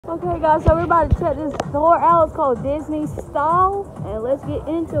Okay guys, so we're about to check this store out. It's called DisneyStyle, and let's get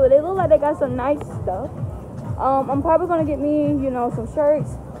into it. They look like they got some nice stuff. I'm probably gonna get me, some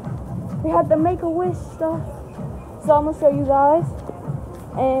shirts. They have the Make-A-Wish stuff, so I'm gonna show you guys.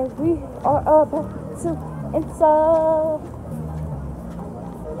 And we are up to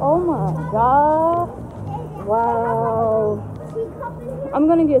oh my god, wow. I'm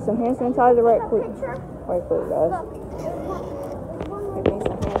gonna get some hand sanitizer right quick, guys. Get me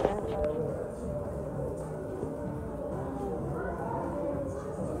some hand sanitizer.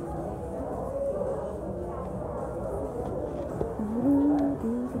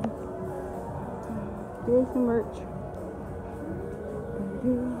 Here's some merch.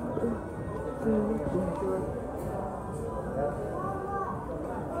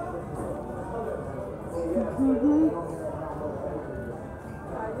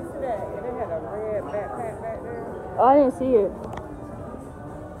 Oh, I didn't see it.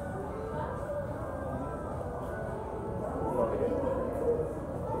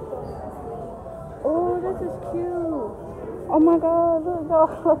 Oh, this is cute. Oh my god, look, dog.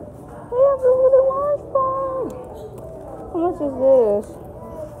 They have the little lunchbox. How much is this?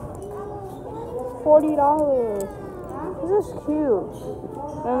 $40. This is cute.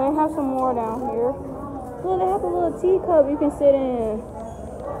 And they have some more down here. Look, they have a little teacup you can sit in.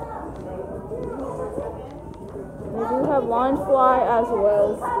 They do have Launch Fly as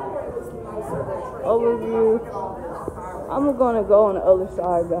well. Overview. I'm gonna go on the other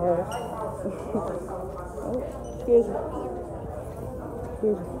side, guys. Oh, excuse me.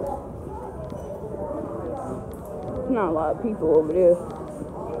 There's not a lot of people over there.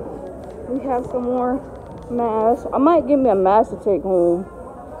 We have some more masks. I might give me a mask to take home.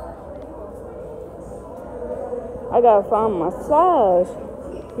 I gotta find my size.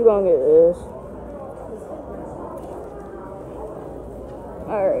 You're gonna get this.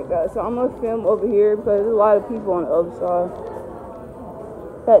 Alright guys, so I'm gonna film over here because there's a lot of people on the other side.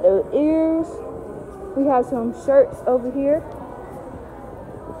 Got the ears. We have some shirts over here.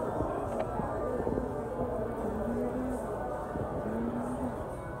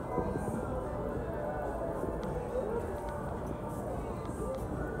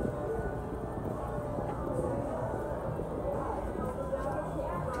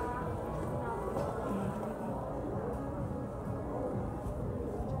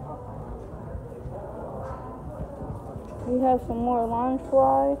 We have some more Launch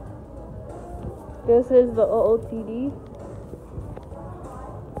Fly. This is the OOTD.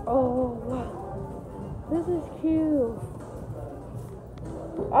 Oh, wow. This is cute.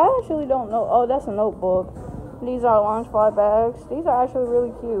 I actually don't know. Oh, that's a notebook. These are Launch Fly bags. These are actually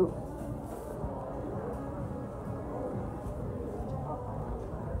really cute.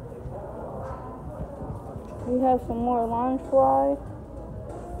 We have some more Launch Fly.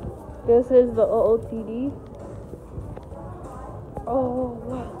 This is the OOTD. Oh,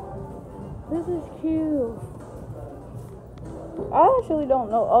 wow. This is cute. I actually don't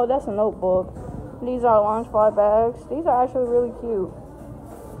know. Oh, that's a notebook. These are Launch Fly bags. These are actually really cute.